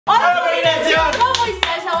¡Hola, Polinesia! ¿Cómo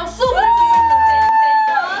estás? Estamos súper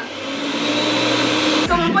contentos.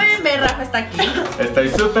 Como pueden ver, Rafa está aquí. Estoy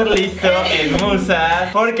súper listo en Musas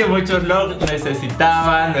porque muchos lo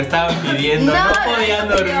necesitaban, lo estaban pidiendo, no podían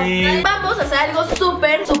dormir. Vamos a hacer algo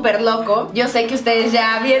súper loco. Yo sé que ustedes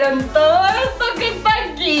ya vieron todo esto que está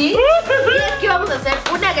aquí. Y es que vamos a hacer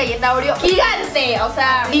una galleta Oreo gigante. O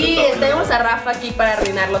sea, y tenemos a Rafa aquí para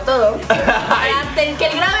arruinarlo todo. Para que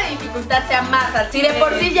el grado de dificultad sea más alto. Si de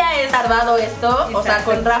por sí ya es tardado esto, o sea,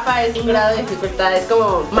 con Rafa es un grado de dificultad, es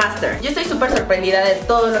como master. Yo estoy súper sorprendida de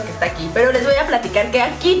todo lo que está aquí, pero les voy a platicar que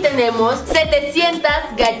aquí tenemos 700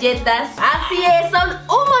 galletas. Así es, son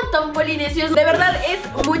un montón, polinesios. De verdad es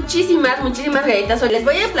muchísimas galletas. Les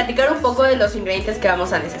voy a platicar un poco de los ingredientes que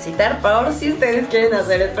vamos a necesitar por si ustedes quieren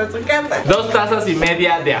hacer esto en su casa. 2 tazas y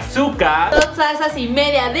media de azúcar, 2 tazas y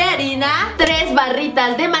media de harina, 3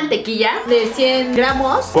 barritas de mantequilla de 100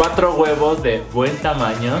 gramos, 4 huevos de buen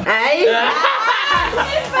tamaño. ¡Ay!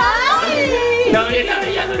 ¡Ay! ¡No viene la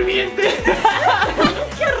bella durmiente!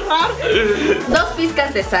 ¡Qué raro! 2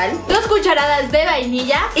 pizcas de sal, 2 cucharadas de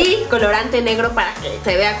vainilla y colorante negro para que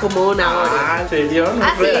se vea como una Oreo. ¿En serio? ¿No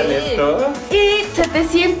Así prueban esto? Y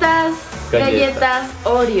 700 galletas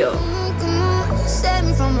Oreo.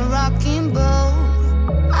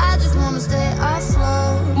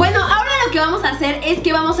 Bueno, ahora lo que vamos a hacer es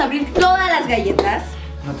que vamos a abrir todas las galletas.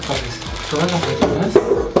 No te pases. ¿Todas las galletas?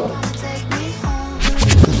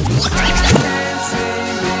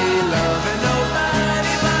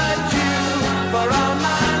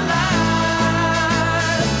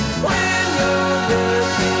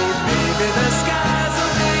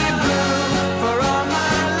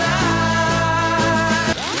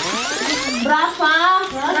 Rafa,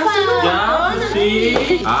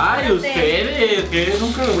 sí. Ay, ustedes, ¿qué?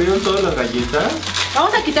 ¿Nunca lo vieron todas las galletas?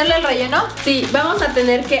 ¿Vamos a quitarle el relleno? Sí, vamos a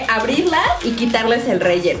tener que abrirlas y quitarles el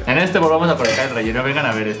relleno. En este volvamos a colocar el relleno. Vengan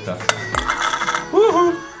a ver esto.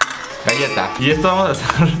 Galleta. Y esto vamos a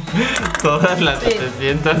hacer todas las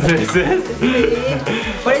 700 veces. Sí.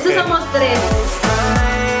 Por eso somos 3.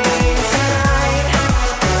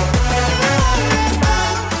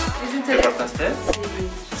 ¿Qué cortaste? Sí.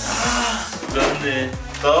 ¿Dónde?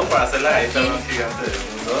 Todo para hacer la galleta más gigante del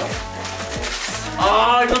mundo.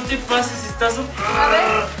 ¡Ay, no te pases! Estás súper... A ver,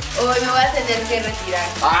 hoy me voy a tener que retirar.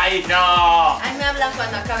 ¡Ay, no! Ay, me hablan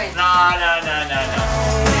cuando acaben. No.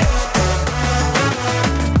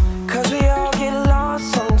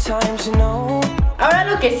 Ahora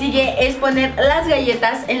lo que sigue es poner las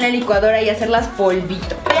galletas en la licuadora y hacerlas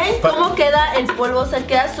polvito. ¿Ven cómo queda el polvo? O sea,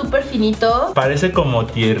 queda súper finito. Parece como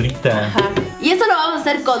tierrita. Ajá. Y esto lo vamos a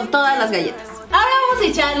hacer con todas las galletas. Ahora vamos a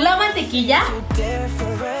echar la mantequilla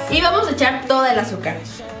y vamos a echar todo el azúcar.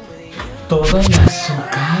 ¿Todo el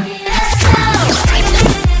azúcar?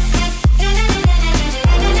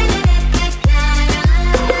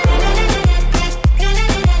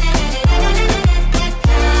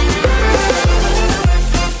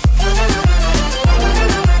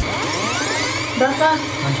 Rafa.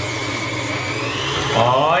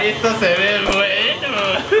 ¡Ay, esto se ve bueno!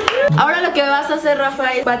 Ahora lo que vas a hacer,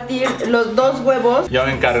 Rafa, es batir los 2 huevos. Yo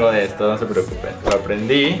me encargo de esto, no se preocupen. Lo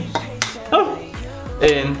aprendí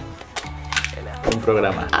en un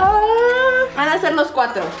programa. Van a ser los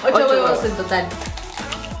 4. 8 huevos en total.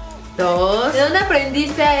 2. ¿De dónde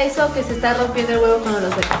aprendiste a eso que se está rompiendo el huevo cuando lo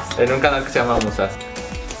secas? En un canal que se llama Musas.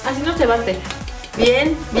 Así no se bate.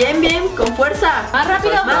 Bien, con fuerza. Más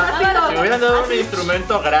rápido, más rápido. Si me hubieran dado un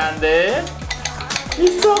instrumento grande.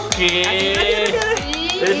 ¿Eso qué?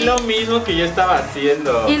 Sí. Es lo mismo que yo estaba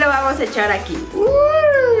haciendo. Y lo vamos a echar aquí.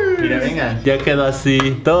 Mira, venga, ya quedó así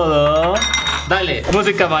todo. Dale,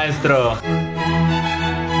 música, maestro.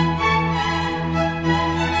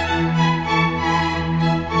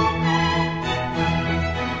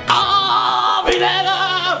 ¡Ah! ¡Mira!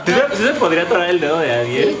 ¿Sí se podría atorar el dedo de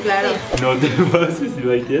alguien? Sí, claro. No te pases,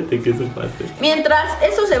 imagínate que eso pase. Mientras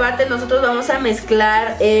eso se bate, nosotros vamos a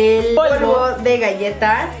mezclar el polvo de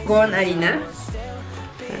galleta con harina.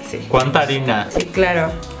 Así. ¿Cuánta harina? Sí,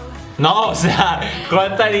 claro. No, o sea,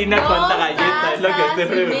 ¿cuánta harina, cuánta galleta? Es lo que estoy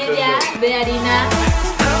preguntando. Media de harina.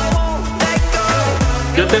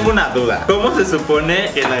 Yo tengo una duda. ¿Cómo se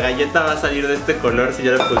supone que la galleta va a salir de este color si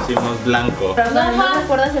ya le pusimos blanco? ¿No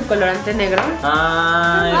recuerdas el colorante negro?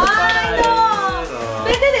 ¡Ay, no!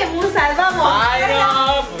 ¡Vete de Musas, vamos! ¡Ay,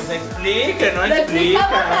 no! Pues explique, no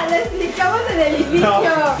explica. Lo explicamos en el inicio. No,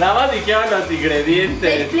 nada más dijeron los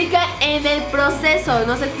ingredientes. Se explica en el proceso,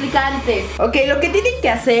 no se explica antes. Ok, lo que tienen que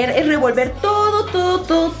hacer es revolver todo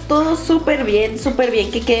todo súper bien,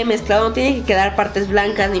 que quede mezclado. No tiene que quedar partes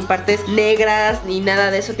blancas, ni partes negras, ni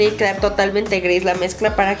nada de eso. Tiene que quedar totalmente gris la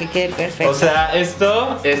mezcla para que quede perfecto. O sea,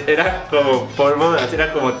 esto era como polvo,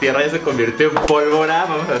 era como tierra y se convirtió en pólvora.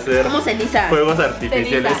 Vamos a hacer como ceniza. Fuegos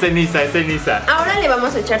artificiales. Es ceniza. Ahora le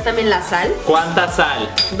vamos a echar también la sal. ¿Cuánta sal?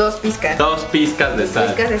 2 pizcas. 2 pizcas de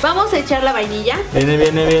sal. Vamos a echar la vainilla.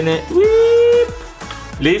 Viene.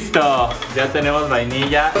 Listo, ya tenemos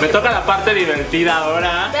vainilla. Me toca la parte divertida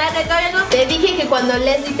ahora. Espérate, todavía no. Te dije que cuando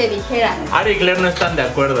Leslie te dijera. Ari y Claire no están de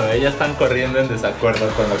acuerdo, ellas están corriendo en desacuerdo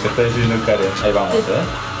con lo que está diciendo Karen. Ahí vamos,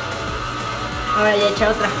 Ahora ya echa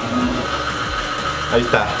otra. Ahí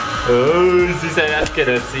está. Uy, sí se ve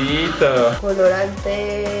asquerosito.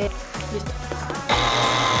 Colorante. Listo.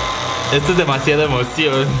 Esto es demasiada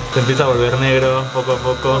emoción. Se empieza a volver negro poco a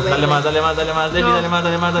poco. Dale más, Deli, dale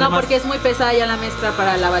más. No, porque es muy pesada ya la mezcla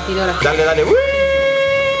para la batidora. Dale. ¡Uy!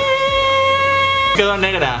 Quedó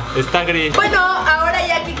negra, está gris. Bueno, ahora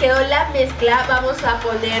ya que quedó la mezcla, vamos a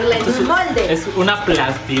ponerla en un molde. Es una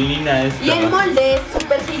plastilina esto. Y el molde es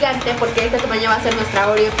súper gigante porque este tamaño va a ser nuestra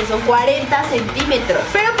Oreo, que son 40 centímetros.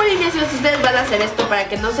 Pero por inicio, si ustedes van a hacer esto para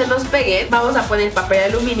que no se nos pegue, vamos a poner papel de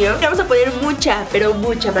aluminio. Y vamos a poner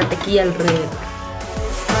mucha mantequilla alrededor.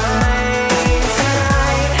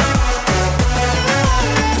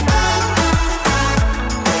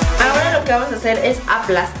 Lo que vamos a hacer es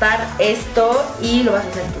aplastar esto y lo vas a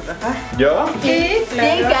hacer tú, Rafa. ¿Yo? Sí, claro.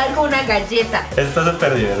 Tiene que quedar con una galleta. Esto es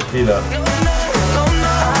súper divertido.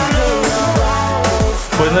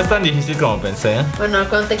 Pues no es tan difícil como pensé. Bueno,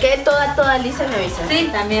 cuando te quede toda lisa me avisas. Sí,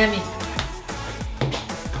 también a mí.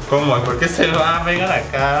 ¿Cómo? ¿Por qué se va? Vengan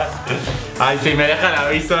acá. Ay, si me dejan a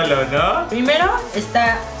mí solo, ¿no? Primero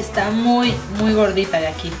está muy gordita de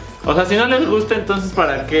aquí. O sea, si no les gusta, entonces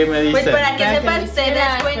 ¿para qué me dicen? Pues para que sepas, te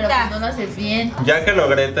das cuenta. No lo haces bien. Ya que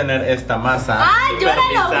logré tener esta masa. ¡Ay, yo la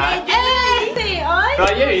logré! No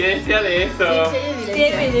hay evidencia de eso. Sí,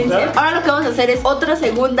 hay evidencia. ¿No? Ahora lo que vamos a hacer es otra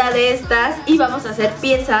segunda de estas y vamos a hacer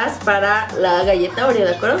piezas para la galleta Oreo,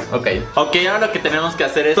 ¿de acuerdo? Ok, ahora lo que tenemos que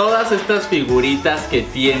hacer es todas estas figuritas que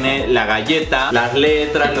tiene la galleta, las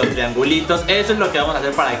letras, los triangulitos. Eso es lo que vamos a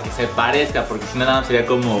hacer para que se parezca, porque si no nada más sería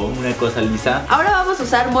como una cosa lisa. Ahora vamos a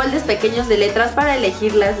usar moldes pequeños de letras para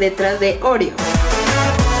elegir las letras de Oreo.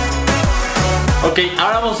 Ok,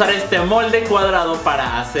 ahora vamos a usar este molde cuadrado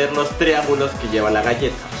para hacer los triángulos que lleva la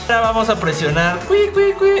galleta. Ahora vamos a presionar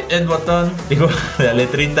el botón, digo, de la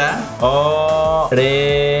letrita. O,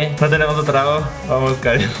 re. No tenemos otra O. Vamos,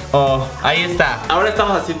 Karen. O, ahí está. Ahora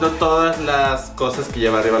estamos haciendo todas las cosas que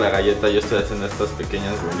lleva arriba la galleta. Yo estoy haciendo estas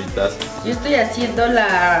pequeñas bolitas. Yo estoy haciendo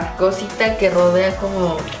la cosita que rodea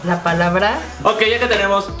como la palabra. Ok, ya que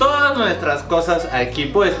tenemos todas nuestras cosas aquí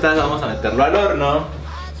puestas, vamos a meterlo al horno.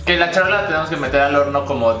 Que la charola la tenemos que meter al horno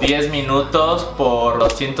como 10 minutos por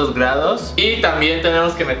 200 grados. Y también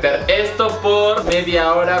tenemos que meter esto por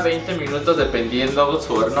media hora, 20 minutos dependiendo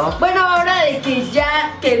su horno. Bueno, ahora de que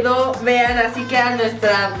ya quedó, vean, así queda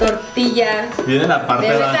nuestra tortilla. Viene la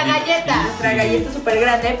parte de nuestra galleta. Nuestra galleta súper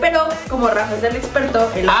grande, pero como Rafa es el experto,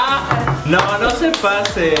 no se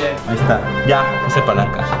pase. Ahí está, ya, no se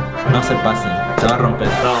palanca. No se pase, se va a romper.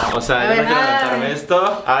 No, o sea, yo no quiero aventarme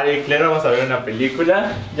esto. Ari y Claire, vamos a ver una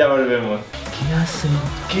película. Ya volvemos. ¿Qué hacen?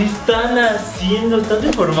 ¿Qué están haciendo? ¿Están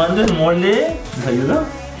deformando el molde? ¿Les ayudo?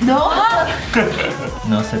 No.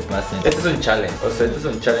 No se pasen. Este es un challenge. O sea, este es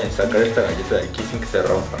un challenge. Sacar esta galleta de aquí sin que se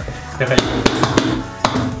rompa. Ya cayó.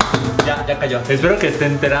 Ya cayó. Espero que esté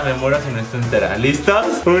entera. Me muero si no está entera. ¿Listos?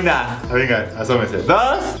 Una. Venga, asómese. 2.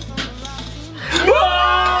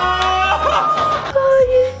 ¡Ay,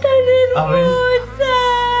 es tan A ver.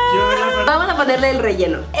 hermosa! Vamos a ponerle el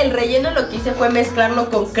relleno. El relleno lo que hice fue mezclarlo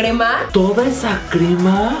con crema. ¿Toda esa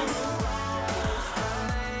crema?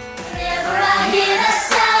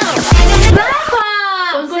 ¡Rafa!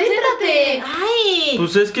 ¡Concéntrate! ¡Ay!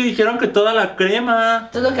 Pues es que dijeron que toda la crema.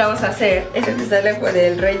 Entonces lo que vamos a hacer es empezar a poner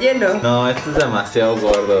el relleno. No, esto es demasiado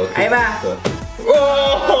gordo. Ahí va.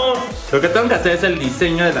 ¡Oh! Lo que tengo que hacer es el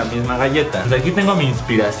diseño de la misma galleta. Pues aquí tengo mi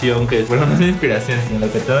inspiración, que bueno, no es inspiración, sino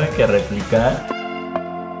lo que tengo que replicar.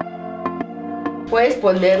 Puedes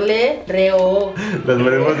ponerle reo. Los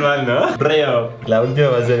ponemos mal, ¿no? Reo. La última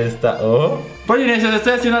va a ser esta O. Polinesia,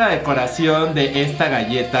 estoy haciendo la decoración de esta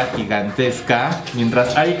galleta gigantesca.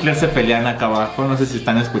 Mientras Ari y Claire se pelean acá abajo. No sé si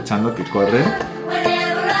están escuchando que corren.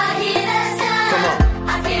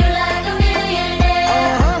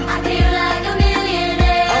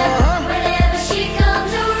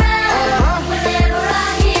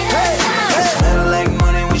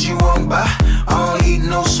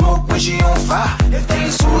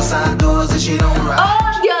 ¡Oh,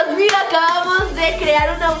 Dios mío! Acabamos de de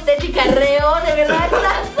crear una auténtica Reo. De verdad,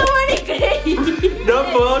 está súper increíble. No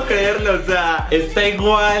puedo creerlo, o sea, está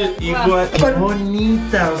igual. Qué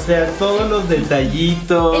bonita, o sea, todos los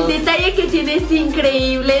detallitos. El detalle que tiene es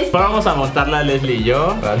increíble. Vamos a montarla a Leslie y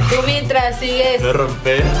yo. Tú mientras sigues. No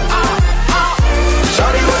romper.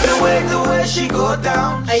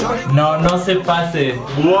 Ahí. No se pase.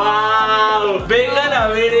 ¡Wow! Vengan a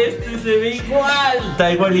ver esto, se ve igual.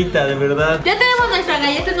 Está igualita, de verdad. Ya tenemos nuestra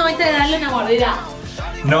galleta, no hay que darle una mordida.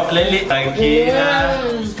 No, Leslie, tranquila.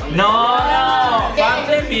 No,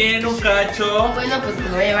 parte bien un cacho. Bueno, pues me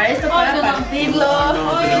voy a llevar esto para partirlo.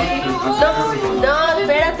 No,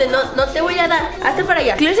 espérate, no te voy a dar. Hazte para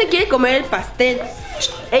allá. Claire se quiere comer el pastel.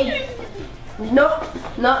 Ey.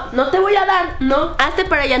 No te voy a dar. No, hazte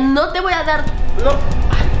para allá. No te voy a dar.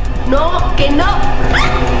 No, que no.